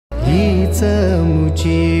हीच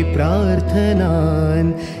मुची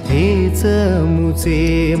प्रार्थनान हेच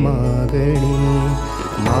मुचे मागणी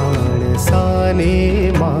माणसाने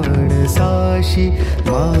माणसाशी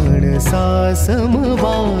माणसा सम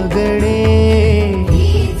वागणे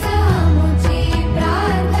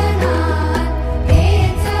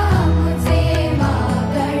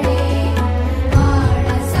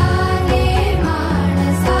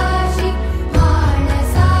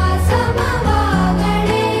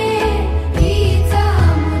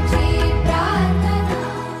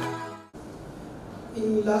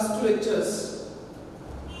Last two lectures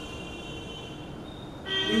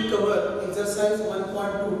we cover exercise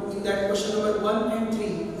 1.2 in that question number 1 and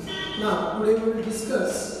 3. Now today we will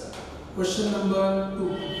discuss question number 2.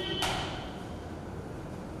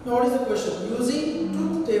 Now what is the question? Using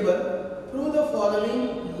truth table prove the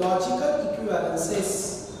following logical equivalences.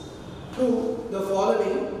 Prove the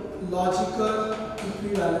following logical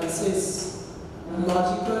equivalences.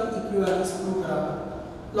 Logical equivalence prove करा.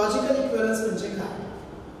 Logical equivalence म्हणजे काय?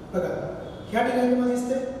 बघा ह्या ठिकाणी तुम्हाला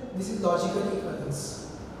दिसते दिस is logical equivalence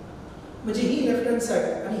म्हणजे ही left hand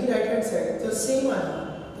side आणि ही राइट हँड साइड जर सेम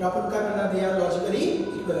आहे तर आपण काय म्हणणार they are logically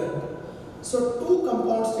equivalent so to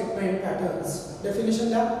compound statement patterns definition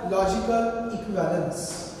द्या logical equivalence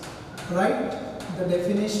right the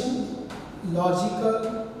definition logical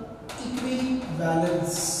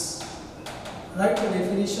equivalence right the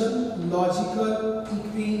definition logical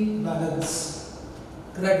equivalence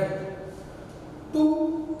correct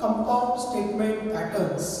two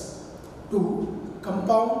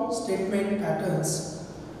compound statement patterns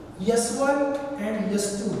S1 and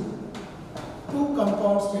S2 two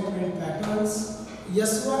compound statement patterns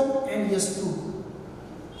S1 and S2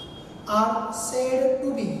 are said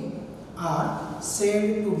to be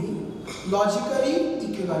logically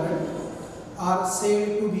equivalent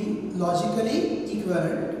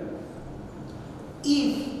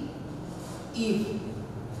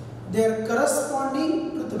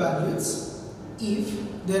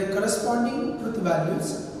if their corresponding truth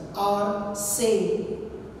values are same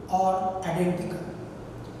or identical.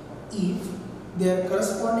 If their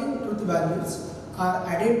corresponding truth values are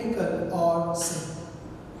identical or same.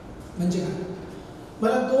 म्हणजे काय?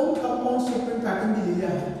 मला दोन compound statement pattern दिलेले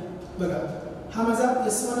आहेत बघा हा माझा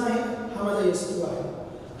S1 आहे हा माझा S2 आहे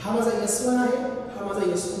हा माझा S1 आहे हा माझा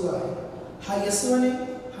S2 आहे हा S1 आहे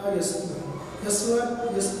हा S2 आहे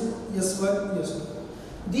S1, S2, S1, S2.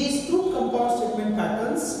 These two compound statement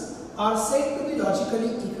patterns are said to be logically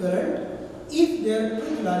equivalent if their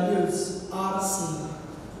truth values are same.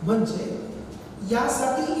 म्हणजे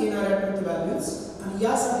यासाठी येणाऱ्या truth values आणि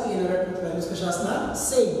यासाठी येणाऱ्या truth values कशा असणार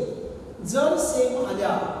सेम जर सेम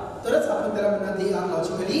आल्या तरच आपण त्याला म्हणणार they are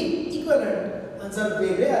logically equivalent आणि जर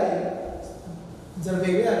वेगळे आले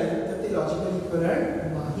तर ते logically equivalent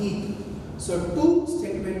नाहीत. So two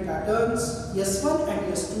statement patterns S1 and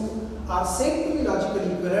S2 are said to be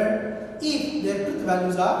logically equivalent if their truth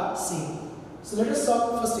values are same. So let us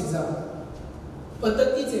solve first example.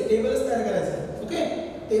 पद्धतीचे tables तयार करायचे आहे. ओके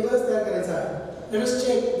टेबल्स तयार करायचे आहे. Let us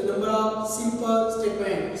check the number of simple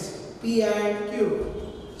statements P and Q.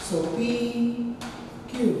 So P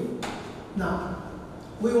Q. Now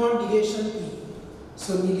we want negation P.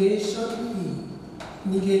 So negation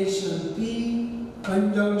P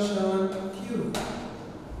conjunction Q.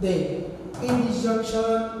 Then P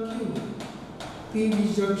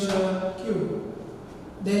disjunction Q.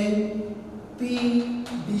 Then P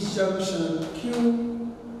disjunction Q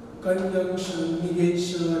conjunction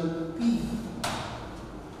negation P.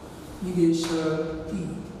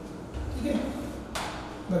 ठीक आहे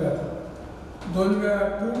बघा दोन वेळा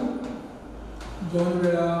true दोन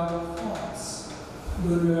वेळा false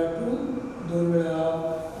दोन वेळा true दोन वेळा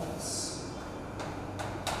फॉल्स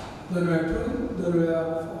दोन वेळा ट्रू दोन वेळा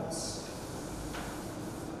फॉल्स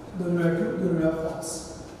दोन वेळा ट्रू दोन वेळा false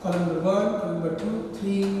column number 1 column number 2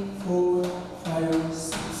 3 4 5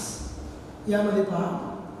 6 यामध्ये पहा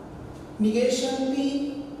negation P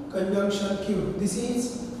conjunction Q this is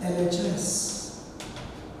LHS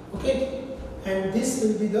okay and this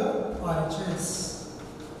will be the RHS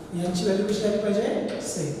यांची व्हॅल्यू कशी आली पाहिजे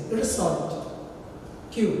same let us solve it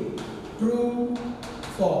Q true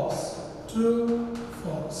false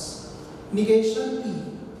negation P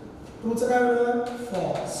true चं काय होणार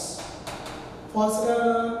false चं काय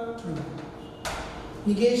होणार true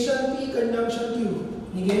negation P conjunction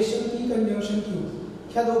Q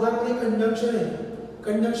ह्या दोघांमध्ये कंजंक्शन आहे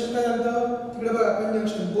कंजंक्शन काय झालं तिकडे बघा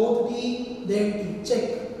conjunction both T then T check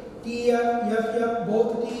F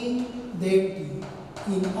both T then T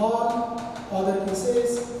in all other cases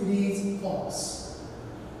it is false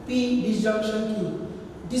P disjunction Q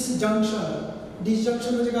disjunction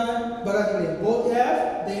disjunction म्हणजे काय बघा तिकडे both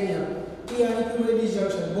F then F P आणि क्यू मध्ये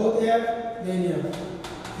disjunction both F then F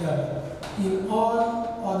in all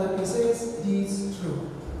other cases it is true.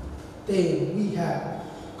 Then we have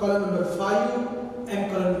column number 5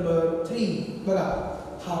 and column number 3 बघा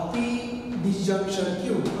हा P disjunction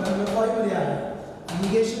Q column number 5 मध्ये आहे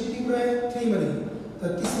negation P मध्ये 3 मध्ये तर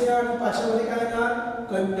तिसऱ्या आणि पाचव्या मध्ये काय येणार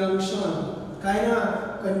कंजंक्शन काय ना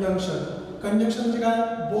कंजंक्शन कंजंक्शन म्हणजे काय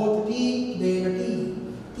both T then T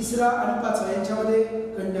तिसरा आणि पाचवा यांच्यामध्ये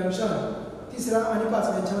कंजंक्शन तिसरा आणि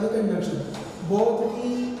पाचवा यांच्यामध्ये conjunction both T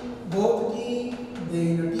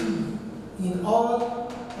then T in all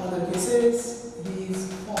other cases it is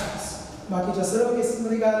false. बाकीच्या सर्व केसेस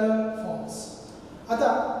मध्ये काय आलं false.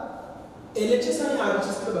 आता LHS आणि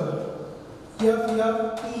RHS कडे बघा F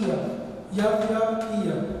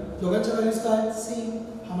दोघांच्या व्हॅल्यूज काय सेम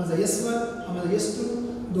हा माझा S1 हा माझा S2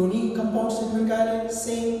 दोन्ही कंपाऊंड स्टेटमेंट काय आले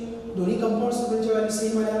सेम दोन्ही कंपाऊंड स्टेटमेंटच्या व्हॅल्यू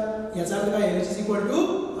सेम आल्या याचा अर्थ काय LHS इक्वल टू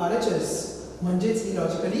RHS म्हणजेच ही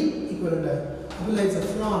लॉजिकली इक्विव्हॅलेंट आहे. आपल्याला लिहायचं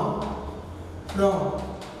from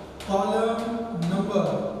column number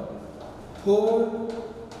 4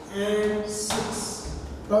 and 6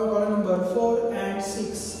 from column number 4 and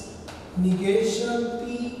 6 negation P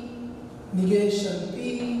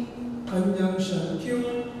conjunction Q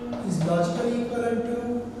is logically equivalent to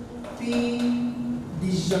P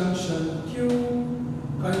disjunction Q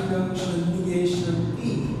conjunction negation P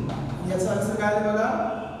याचा अर्थ काय आहे बघा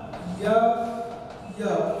F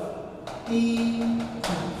P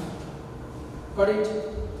got it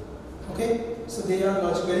okay so they are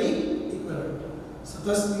logically equivalent so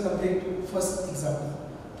thus we complete first example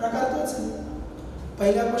प्रकार तोच आहे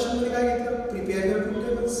पहिल्या question मध्ये काय घेतलं प्रिपेअर युअर ट्रूथ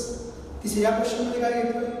टेबल्स तिसऱ्या क्वेश्चन मध्ये काय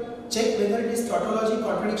घेतलं check whether it is tautology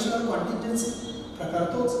contradiction और कॉन्टिन्जन्सी प्रकार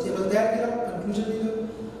तोच टेबल तयार केला कन्क्लूजन दिलं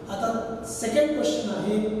आता सेकंड क्वेश्चन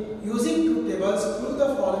आहे using truth tables prove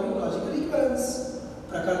the following logical equivalence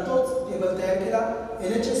प्रकार तोच टेबल तयार केला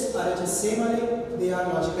LHS RHS सेम आले दे आर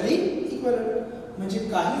लॉजिकली इक्विव्हॅलेंट म्हणजे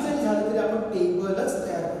काही जरी झालं तरी आपण टेबलच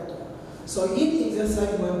तयार करतो. So in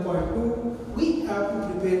exercise 1.2 we have to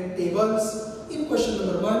prepare tables. In question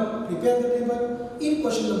number 1, prepare the table. In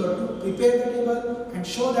question number 2, prepare the table and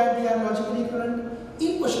show that they are logically equivalent.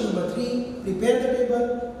 In question number 3, prepare the table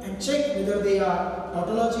and check whether they are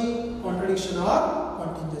tautology, contradiction or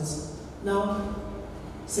contingency. Now,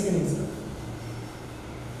 second example.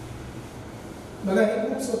 बघा हे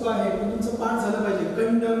खूप सोपं आहे पण तुमचं पाठ झालं पाहिजे.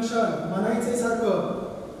 कंजंक्शन म्हणायचे सारखं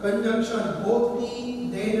conjunction both T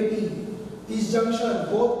then T. disjunction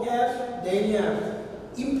both F then F.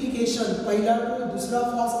 implication पहिला ट्रू दुसरा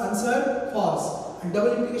फॉल्स आन्सर फॉल्स आणि डबल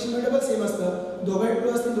implication मध्ये डबल सेम असतं दोघे ट्रू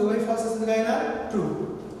असतील दोघे फॉल्स असतील काय येणार true.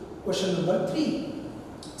 Question number 3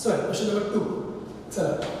 sorry question number 2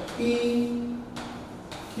 चला P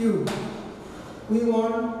Q we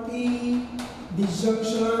want P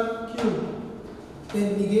disjunction Q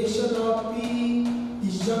then negation of P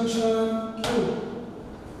disjunction Q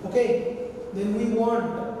okay then we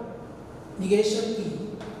want negation P.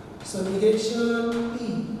 So negation P,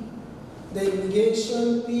 then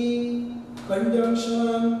negation P,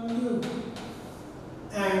 conjunction Q,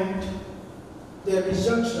 and their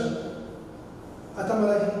disjunction. आता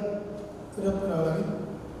मला हे रब करावं लागेल.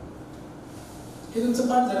 हे तुमचं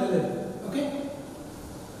पाठ झालेलं आहे. ओके.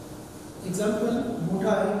 एक्झाम्पल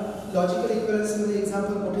मोठा आहे. लॉजिकल इक्विव्हॅलेन्स मध्ये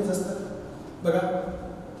एक्झाम्पल मोठेच असतात. बघा.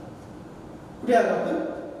 कुठे आलो आपण?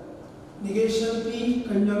 Negation P,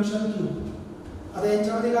 conjunction Q. आता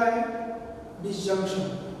यांच्यामध्ये काय आहे disjunction.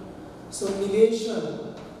 So negation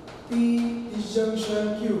P disjunction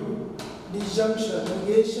Q disjunction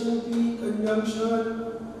negation P conjunction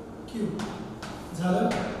Q झालं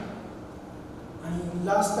आणि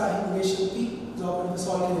लास्ट आहे निगेशन P जो आपण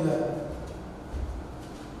सॉल्व केलेला आहे.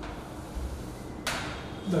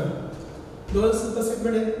 दोन सुपर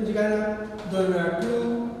सेगमेंट आहेत म्हणजे काय ना दोन वेळा ट्रू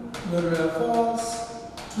दोन वेळा false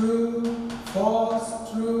true false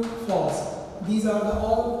true false. These are the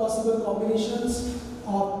all possible combinations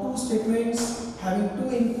of two statements having two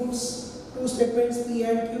inputs, two statements P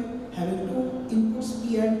and Q having two inputs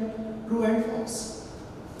P and true and false.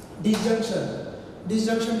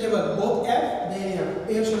 Disjunction table both F then F.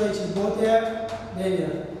 Pair शोधायची both F then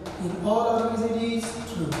F. In all other cases it is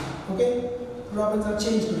true. Okay? Problems are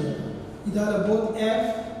changed today. इथं आलं both F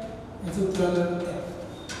याचं उत्तर आलं F.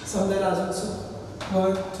 समजायला अजून so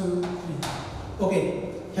 1 2 3. Okay.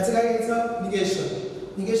 ह्याचं काय घ्यायचं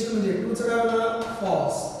निगेशन म्हणजे ट्रूचं काय होणार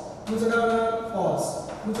फॉल्स ट्रूचं काय होणार फॉल्स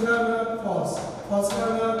ट्रूचं काय होणार फॉल्स फॉल्स काय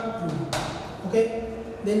होणार true. Okay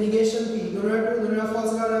then negation P दोन वेळा ट्रू दोन वेळा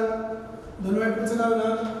फॉल्स काय होणार दोन वेळा ट्रूचं काय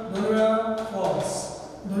होणार दोन वेळा फॉल्स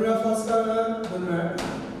दोन वेळा फॉल्स काय होणार दोन वेळा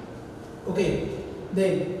true. Okay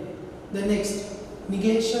then next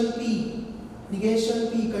negation p,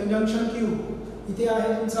 conjunction q. इथे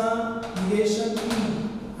आहे तुमचा negation p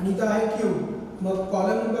आणि इथे आहे q. मग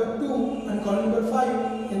कॉलम नंबर 2 आणि कॉलम नंबर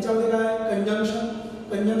 5 यांच्यामध्ये काय कंजंक्शन.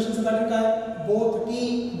 कंजंक्शनचं पॅटर्न काय both t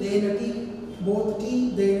then t, both t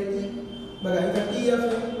then t. बघा इथे t f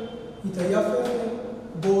आहे, इथे f आहे,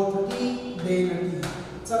 both t then t.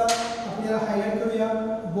 चला आपण याला हायलाइट करूया.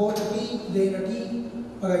 both t then t.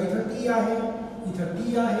 बघा इथे t आहे, इथे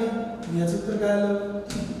t आहे, याचं उत्तर काय आलं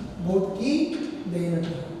t. both t then t.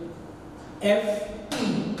 f t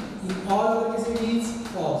in all other cases it is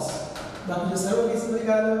false. बाकीच्या सर्व केसमध्ये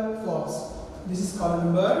काय आलं false. this is column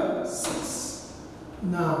number 6.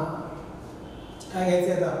 now काय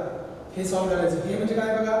घ्यायचं आता हे सॉल्व करायचं. हे म्हणजे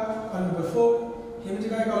काय बघा कॉलम नंबर 4, हे म्हणजे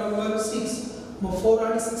काय कॉलम नंबर 6. मग 4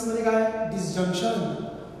 आणि 6 मध्ये काय डिसजंक्शन.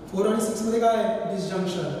 4 आणि 6 मध्ये काय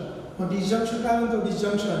डिसजंक्शन. मग डिसजंक्शन काय म्हणतो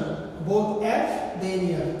disjunction both f then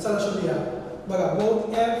f. चला शोधूया. बघा both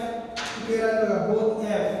f ची पेयर आली बघा both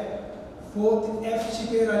f ची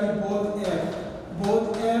पेयर आली both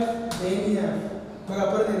f then f. बघा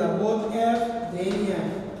परत एकदा both f then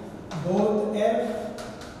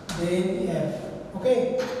f. Okay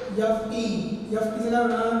f t चं काय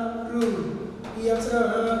होणार ट्रू. t f चं काय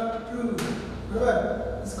होणार ट्रू. बरोबर.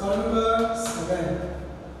 Is column number 7.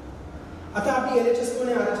 आता आपली LHS कोण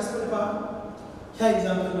आहे RHS कोण पहा. ह्या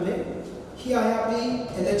एक्झाम्पल मध्ये ही आहे आपली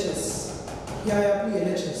LHS, ही आहे आपली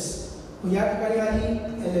LHS. या ठिकाणी आली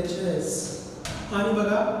LHS आणि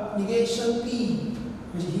बघा निगेशन p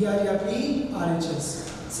म्हणजे ही आली आपली RHS.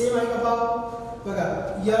 सेम आहे का पाव बघा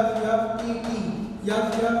f t t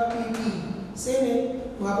सेम आहे.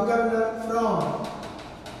 मग आपण काय म्हणणार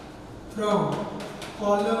फ्रॉम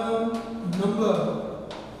कॉलम नंबर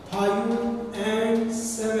 5 and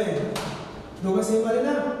 7 दोघं सेम आले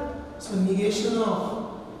ना. So negation of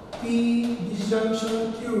p disjunction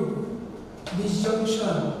q,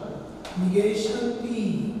 negation p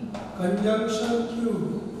conjunction q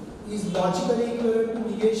is logically equivalent to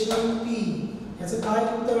negation p. याचं काय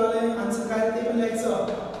उत्तर आलंय आन्सर काय ते पण लिहायचं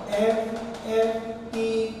f t.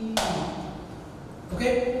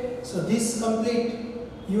 okay so this complete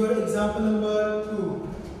your example number 2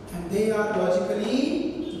 and they are logically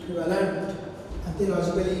equivalent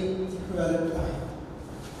आहे.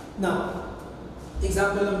 now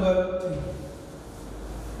example number 3.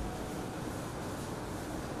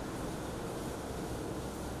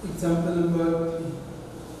 example number 3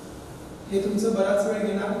 हे तुमचं बराच वेळ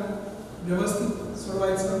घेणार. व्यवस्थित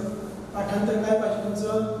सोडवायचं. पाठांतर काय पाहिजे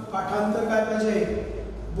तुमचं पाठांतर काय पाहिजे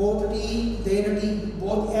both t then t,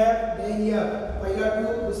 both f then f. पहिला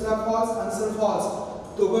ट्रू दुसरा फॉल्स आन्सर फॉल्स.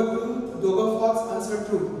 दोघं ट्रू दोघं false answer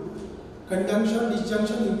true. Conjunction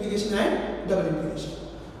disjunction implication and double implication.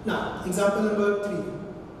 ना एक्झाम्पल नंबर 3.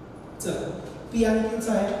 चला p आणि q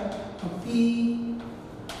चा आहे p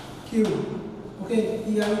q. ओके p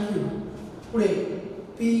आणि q. पुढे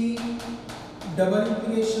p double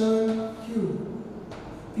implication q,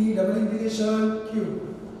 p double implication q.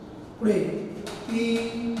 पुढे p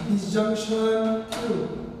disjunction q.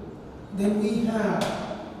 then we have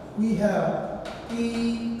p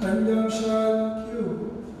conjunction q.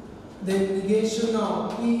 then negation of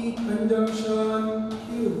p conjunction q.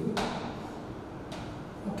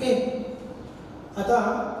 okay आता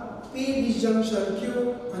p disjunction q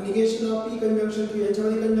आणि negation of p conjunction q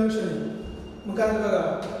याच्यामध्ये conjunction आहे. मग काय बघा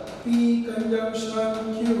p conjunction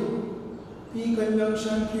q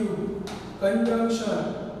conjunction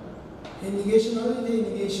हे negation आहे. ते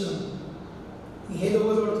निगेशन हे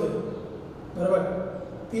दोघं जोडतोय बरोबर.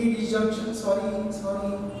 p disjunction सॉरी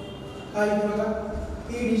काय आहे बघा p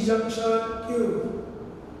disjunction q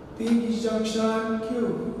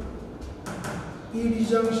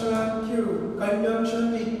conjunction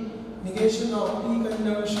with negation of p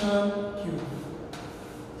conjunction q.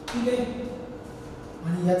 ठीक आहे.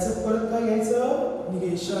 आणि याचं परत काय घ्यायचं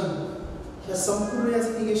निगेशन. या संपूर्ण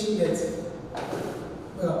याचं निगेशन घ्यायचं.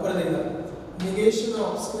 बघा परत एकदा negation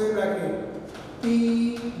of square bracket p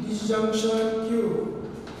disjunction q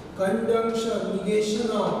conjunction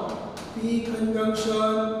negation of p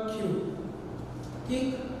conjunction q. ठीक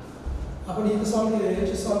आपण इथे सॉल्व केले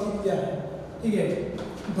याची सॉल्व केली आहे. ठीक आहे.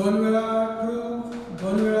 2 वेळा ट्रू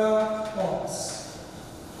 2 वेळा फॉल्स.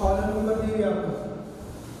 कॉलम नंबर देऊया आपण.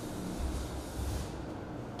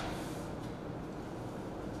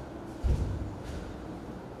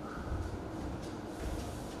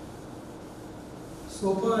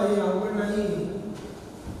 सोपं आहे अवघड नाही.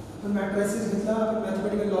 आपण मॅट्रिसेस घेतला आपण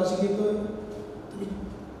मॅथमॅटिकल लॉजिक घेतोय. तुम्ही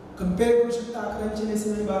कम्पेअर करू शकता 11चे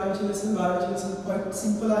लेसन आणि 12चे लेसन. 12चे लेसन पॉईंट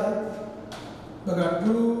सिंपल आहे बघा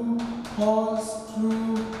ट्रू फॉल्स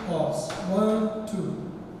 1 2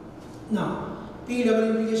 ना P double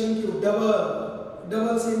implication Q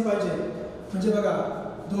double same पाहिजे म्हणजे बघा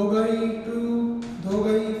दोघंही ट्रू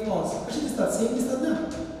दोघंही फॉल्स कशी दिसतात सेम दिसतात ना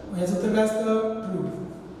मग याचं उत्तर काय असतं true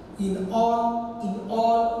in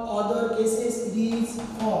all other cases it is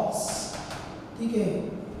false ठीक आहे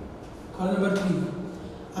कॉलम नंबर 3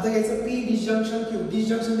 आता घ्यायचं P disjunction Q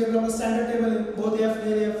disjunction table आपलं स्टँडर्ड टेबल आहे both F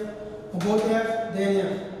then F both F then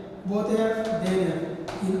F both F then F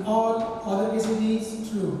in all other cases it is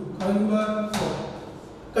true column number 4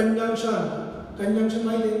 conjunction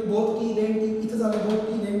माहिती आहे both T then T इथं झालं both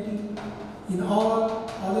T then T in all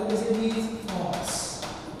other cases it is false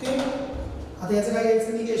okay आता याचं काय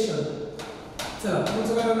घ्यायचं negation चला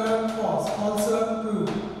पुढचं काय होणार false true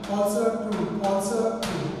false true false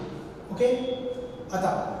true okay आता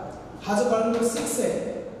हा जो कॉलम नंबर 6 आहे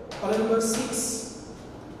कॉलम नंबर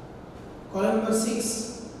 6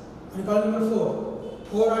 आणि कॉलम नंबर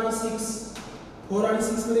 4 आणि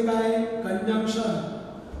 6 मध्ये काय आहे कंजंक्शन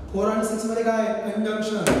 4 आणि 6 मध्ये काय आहे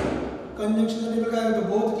कंजंक्शन मध्ये काय होतं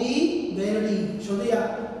बोथ टी देन टी शोधूया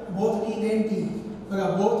बोथ टी देन टी बघा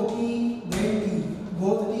both T then T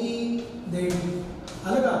both T then T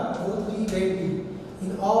आलं का both T then T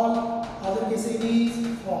in all other cases it is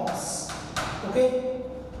false okay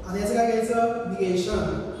आता याचं काय घ्यायचं निगेशन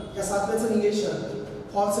या सातव्याचं निगेशन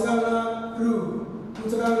फॉल्सचं काय होणार ट्रू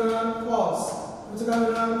ट्रूचं काय होणार फॉल्स ट्रूचं काय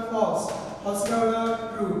होणार फॉल्स फॉल्सचं काय होणार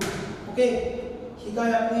ट्रू ओके ही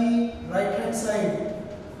काय आपली right hand side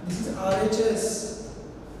this is RHS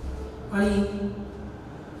आणि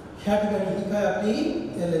ह्या ठिकाणी ही काय आपली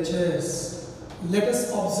LHS let us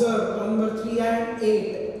observe column number 3 and 8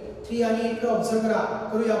 3 आणि 8 ऑब्झर्व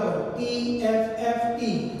करूया आपण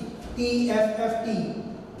TFFT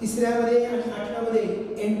तिसऱ्यामध्ये आणि आठव्यामध्ये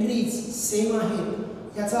एंट्रीज सेम आहेत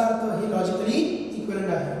याचा अर्थ हे लॉजिकली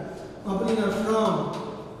इक्विव्हॅलेंट आहे आपण लिहिणार from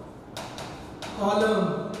column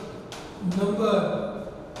number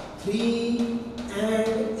 3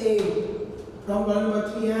 and 8 from column number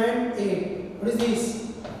 3 and 8 what is this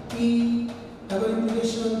P double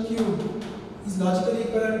implication Q is logically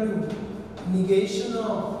equivalent to negation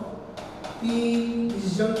of P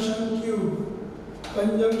disjunction Q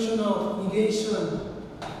conjunction of negation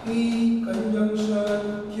P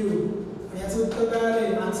conjunction Q आणि याचं उत्तर काय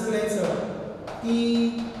आले answer लिहायचं P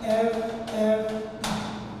F F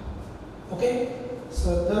okay so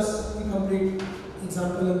thus we complete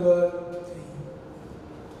example number 3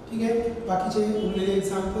 ठीक आहे बाकीचे उरलेले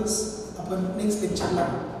एक्झाम्पल्स आपण नेक्स्ट लेक्चरला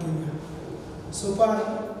घेऊया सोपा आहे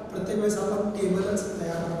प्रत्येक वेळेस आपण टेबलच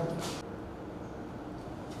तयार करतो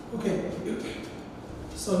okay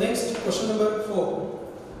so next question number 4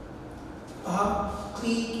 पहा P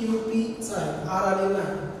Q P चा आहे R आलेला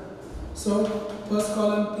आहे so first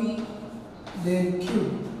column P then Q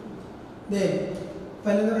then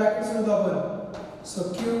पहिल्यांदा ब्रॅकेट्स होतो आपण so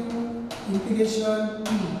Q implication P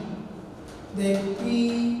then P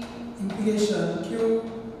implication Q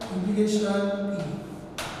implication P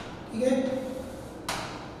ठीक आहे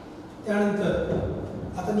त्यानंतर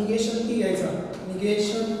आता निगेशन P घ्यायचा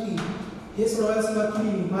निगेशन P हे सोडवायला सुरुवात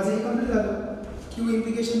केली माझं हे कंप्लीट झालं Q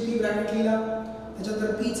implication P ब्रॅकेट लिहिला त्याच्यानंतर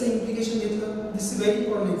P चं implication घेतलं दिस is very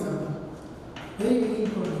important example very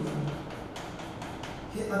important example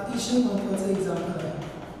हे अतिशय महत्त्वाचं एक्झाम्पल आहे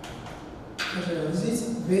दिस इज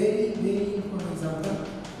व्हेरी इम्पॉर्टंट एक्झाम्पल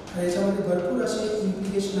याच्यामध्ये भरपूर असे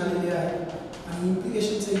इम्प्लिकेशन आलेले आहेत आणि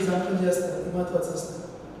इम्प्लिकेशनचे एक्झाम्पल जे असतात ते महत्त्वाचं असतं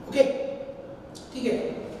ओके ठीक आहे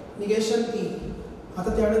निगेशन P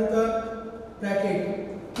आता त्यानंतर bracket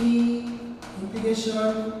P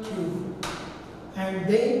implication Q and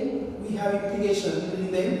then we have implication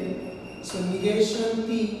between them so negation P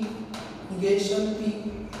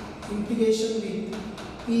implication with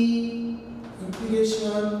P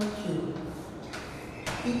implication Q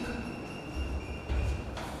ठीक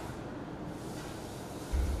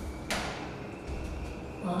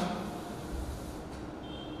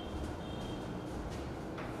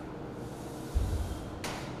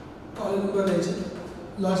कॉलम नंबर द्यायचे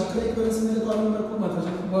लॉजिकल इक्वेशन्स मध्ये कॉलम नंबर खूप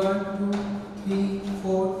महत्त्वाचे 1 2 3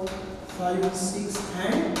 4 5 6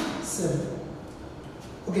 and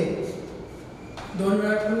 7 ओके दोन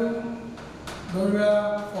वेळा ट्रू दोन वेळा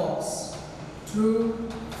false true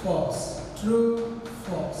false true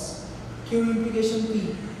false Q implication P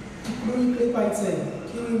इकडून इकडे पाहायचं आहे Q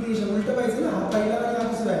implication उलट पाहायचं ना हा पहिला आणि हा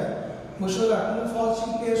दुसरा आहे मग शोधा ट्रू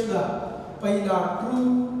फॉल्सची पेअर शोधा पहिला ट्रू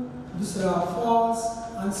दुसरा फॉल्स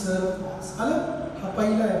आन्सर फॉल्स आलं हा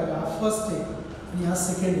पहिला आहे बघा हा फर्स्ट आहे आणि हा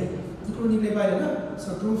सेकंड आहे इकडून इकडे पाहिलं ना so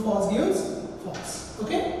true false gives false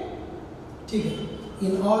okay ठीक आहे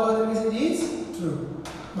in all other cases it is true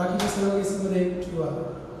बाकीच्या सर्व केसेसमध्ये ट्रू आहे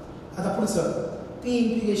आता पुढचं P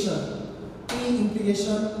implication P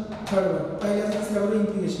implication third one. पहिल्याचं तिसऱ्याबरोबर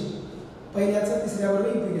implication. पहिल्याचं तिसऱ्याबरोबर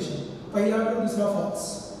implication. पहिला true दुसरा false.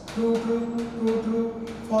 True true true true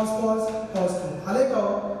false false false true. आले का?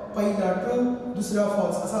 पहिला true दुसरा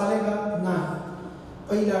false असं आले का? नाही.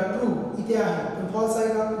 पहिला true इथे आहे पण false आहे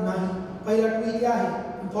का? नाही. पहिला true इथे आहे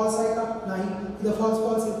पण false आहे का? नाही. इथे false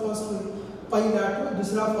false आहे false true. पहिला true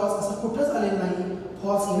दुसरा false असं कुठंच आले नाही.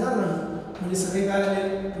 false येणार नाही. म्हणजे सगळे काय आले?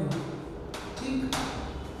 true. ठीक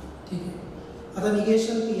आहे. आता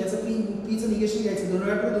निगेशन पी याचं पीचं निगेशन घ्यायचं. दोन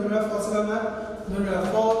वेळा ट्रू दोन वेळा फॉल्स करणार. दोन वेळा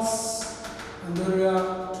फॉल्स आणि दोन वेळा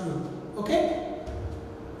ट्रू. ओके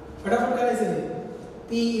फटाफट करायचं आहे.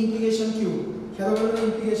 पी इम्प्लिकेशन क्यू ह्या दोघांमध्ये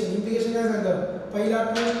इम्प्लिकेशन काय सांगतं? पहिला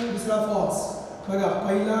ट्रू दुसरा फॉल्स. बघा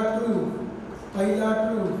पहिला ट्रू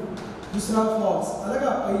दुसरा फॉल्स आलं का?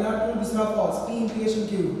 पहिला ट्रू दुसरा फॉल्स. P implication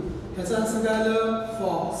Q. ह्याचा आन्सर काय आलं?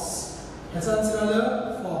 फॉल्स. ह्याचा आन्सर आलं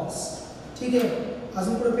फॉल्स. ठीक आहे.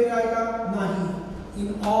 अजून पुढे पेर आहे का? नाही. In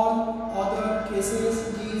all other cases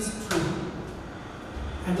is true.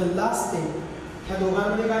 And the last thing ह्या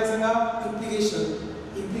दोघांमध्ये काय सांगा?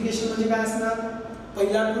 इम्प्लिकेशन म्हणजे काय असणार?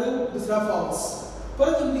 पहिला ट्रू दुसरा फॉल्स.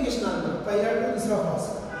 परत इम्प्लिकेशन आणलं. पहिला ट्रू दुसरा फॉल्स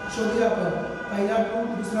शोधूया आपण. पहिला ट्रू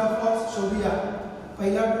दुसरा फॉल्स शोधूया.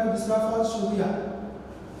 पहिला ट्रू दुसरा फॉल्स शोधूया.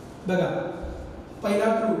 बघा पहिला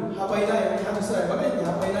ट्रू हा पहिला आहे आणि हा दुसरा आहे. बघा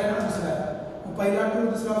हा पहिला आहे हा दुसरा आहे. पहिला ट्रू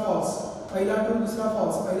दुसरा फॉल्स. पहिला ट्रू दुसरा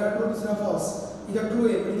फॉल्स. पहिला ट्रू दुसरा फॉल्स. इथं ट्रू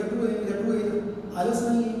आहे पण इथं ट्रू आहे इथं ट्रू आहे. आलंच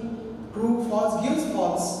नाही. ट्रू फॉल्स गिव्स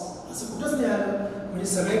फॉल्स असं कुठंच नाही आलं. म्हणजे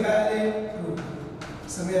सगळे काय आले? ट्रू.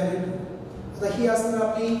 सगळे आले ट्रू. आता ही असणार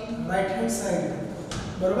आपली राईट हँड साईड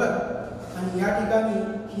बरोबर आणि या ठिकाणी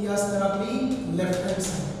ही असणार आपली लेफ्ट हँड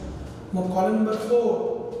साईड. मग column number 4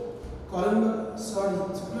 column number sorry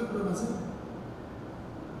चुकलं कुठं माझं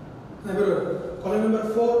नाही बरोबर. कॉलम नंबर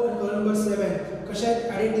 4 आणि कॉलम नंबर 7 कशा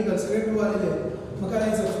आहेत? आयडेंटिकल सगळे ट्रू आलेले आहेत. मग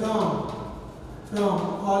करायचं फ्रॉम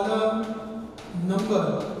कॉलम नंबर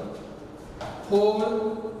 4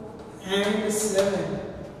 and 7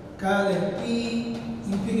 काय आले? P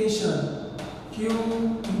implication Q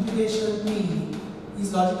implication P is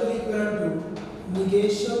logically equivalent to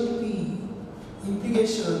negation P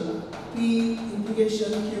implication P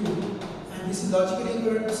implication Q and this is logically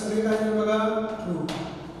equivalent to सगळे काय आहे बघा? ट्रू.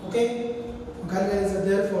 ओके काय करायचं?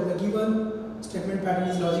 therefore the given statement pattern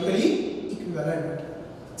is logically equivalent.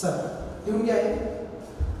 चला लिहून घ्या.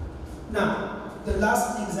 now the last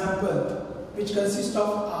example which consists of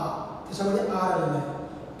R त्याच्यामध्ये R आलेला आहे.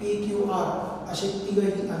 P Q R असे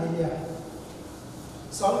तिघही आलेले आहेत.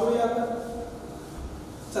 सॉल्व करूया आपण.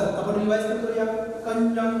 चला आपण रिवाइज करूया.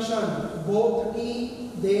 Conjunction both T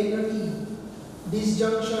then T.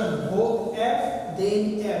 Disjunction both F then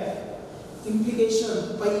F. Implication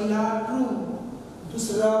पहिला ट्रू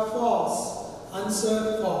दुसरा false answer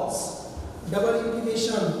false. Double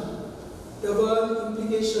implication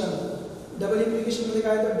मध्ये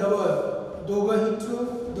काय तर डबल दोघंही ट्रू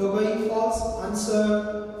दोघंही false answer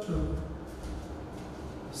true.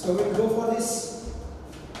 So we go for this.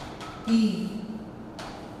 P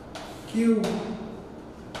Q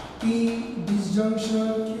P disjunction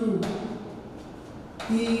Q P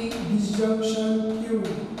disjunction Q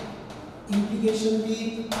implication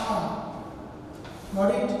with R.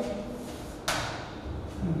 Got it?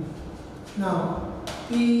 Now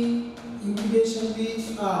P implication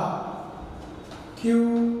with R, Q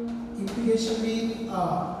implication with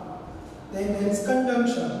R. Then there is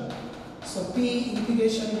conjunction. So P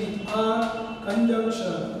implication with R,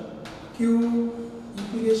 conjunction. Q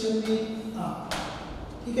implication with R.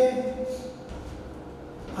 ठीक है?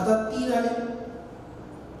 आता तीन आले.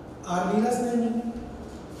 R लिहिलाच नाही मी.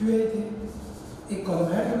 Q आहे इथे. एक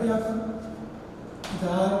column add करूया आपण. इथं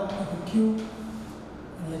R, इथं Q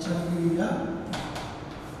आणि याच्यावर घेऊया.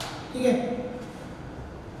 ठीक आहे?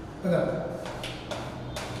 बघा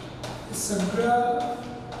सगळं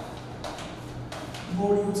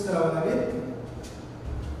बोर्ड यूज करावा लागेल.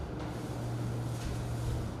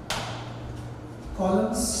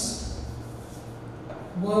 Columns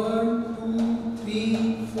 1 2 3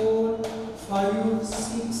 4 5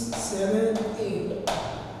 6 7 8.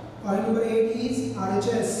 Column number 8 is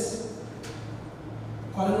RHS.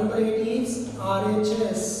 Column number 8 is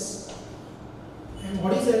RHS. And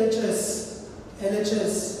what is LHS?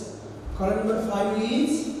 LHS. Column number 5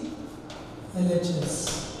 is LHS.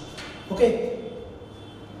 Okay?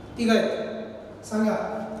 ठीक आहे. सांगा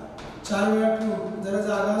 4 वेळा ट्रू. जरा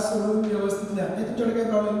जागा सोडून व्यवस्थित लिहा. हे तुमच्याकडे काय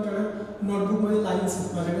प्रॉब्लेम? तुमच्याकडे नोटबुक मध्ये लाईन्स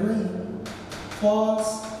आहेत, माझ्याकडे नाही. फॉल्स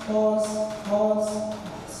फॉल्स फॉल्स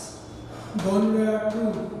दोन वेळा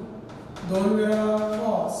ट्रू दोन वेळा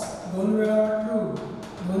फॉल्स दोन वेळा ट्रू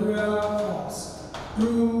दोन वेळा false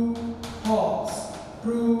true false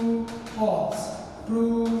true false,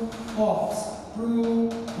 true, false, true,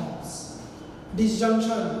 false.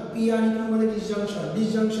 Disjunction, P आणि Q मध्ये disjunction,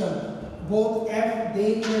 disjunction, both F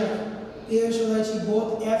then here, pair शोधायची,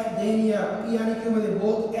 both F then here, P आणि Q मध्ये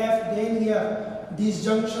both F then here,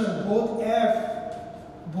 disjunction, both F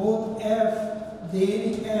then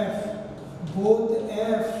F, both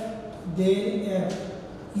F then F.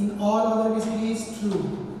 In all other cases it is true.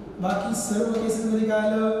 बाकी सर्व cases मध्ये काय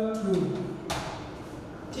आलं? True.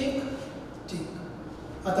 ठीक ठीक.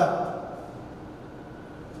 आता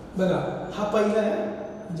बघा, हा पहिला आहे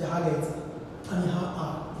म्हणजे हा घ्यायचा आणि हा आ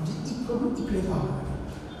म्हणजे इकडून इकडे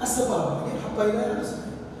पाहावं असं पाहावं. हा पहिला आहे असं.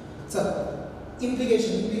 चला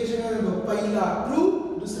इम्प्लिकेशन काय म्हणतो? पहिला ट्रू,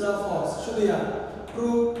 दुसरा फॉल्स. शोधूया. True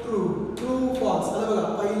true true false. आलं बघा,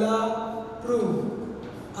 पहिला ट्रू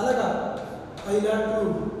आलं का? पहिला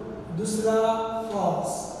ट्रू, दुसरा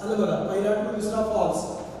फॉल्स. आलं बघा, पहिला ट्रू, दुसरा false.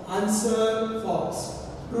 Answer false.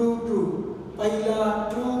 True true, पहिला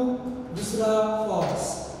ट्रू, दुसरा फॉल्स.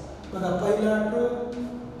 बघा, पहिला ट्रू,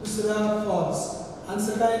 दुसरा फॉल्स.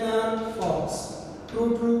 आन्सर काय ना? False. True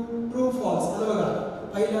true true false. आलं बघा,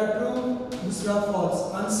 पहिला ट्रू, दुसरा false.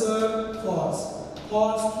 Answer false.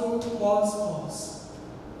 False true, false false.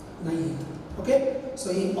 नहीं. Okay, so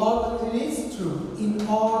in all it is true. In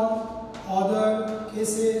all other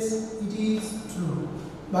cases it is true.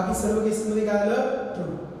 बाकी सर्व केसेस मध्ये काय आलं?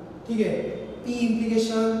 ट्रू. ठीक आहे. P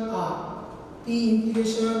implication R, P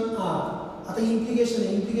implication R. आता इम्प्लिकेशन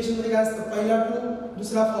आहे, इम्प्लिकेशन मध्ये काय असतं? पहिला ट्रू,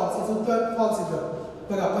 दुसरा फॉल्स. याचं उत्तर फॉल्स येतं.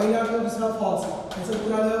 बघा, पहिला ट्रू, दुसरा फॉल्स. याचं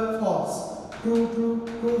उत्तर आलं false. True true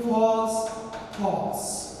true false false.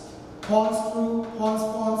 False true, false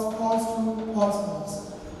false, false true, false false.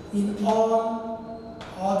 In all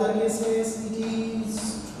other cases it is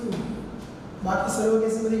true. बाकी सर्व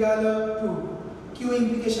केसेस मध्ये काय आलं? True. Q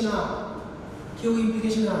implication R, Q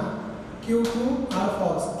implication R. Q true, R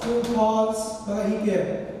false. True false. बघा ही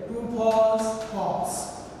pair. True, false, false.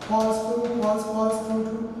 False, true, false, false, true,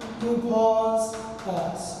 true. True, false,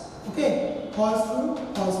 false. Okay? False, true,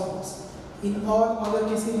 false, false. In all other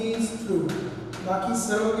cases it is true. बाकी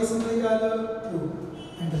सर्व cases मध्ये काय आलं? True.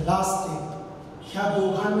 And the last step. ह्या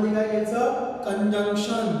दोघांमध्ये काय घ्यायचं?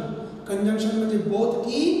 Conjunction. Conjunction म्हणजे both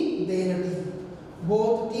की then टी.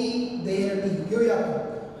 Both की then टी. घेऊया आपण.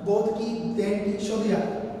 Both की then टी शोधूया.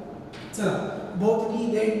 चला. Both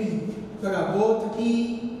की then टी. बघा, both की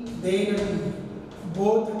then टी,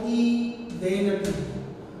 both की then टी,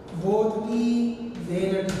 both की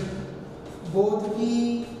then टी, both की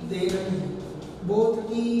then टी, both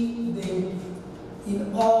की then T. In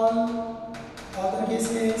all other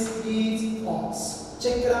cases it is false.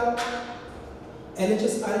 Check करा.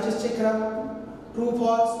 LHS RHS check करा. True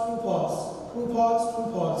false, true false, true false, true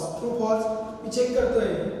false, true false. मी check करतोय.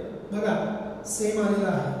 बघा, same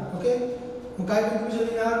आलेला आहे. Okay, मग काय कन्क्लुजन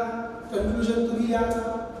येणार? कन्क्लुजन तुम्ही लिहा.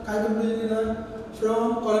 काय कन्क्लुजन येणार?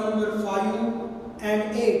 From column number 5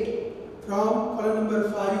 and 8, from column number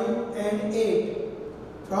 5 and 8,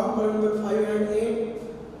 from column number 5 and 8,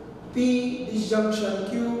 P disjunction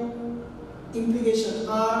Q implication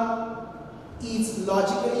R is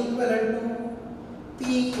logically equivalent to P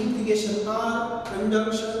implication R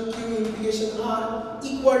conjunction Q implication R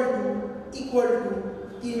equal to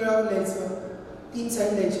तीन वेळा लिहायचं, तीन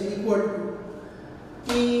side लिहायची. equal to T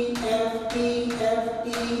F T F T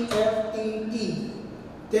F T T.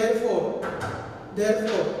 Therefore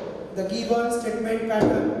the given statement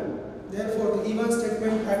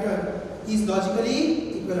pattern is logically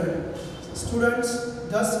equivalent. Students,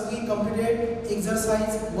 thus we completed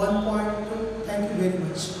exercise 1.2. Thank you very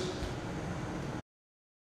much.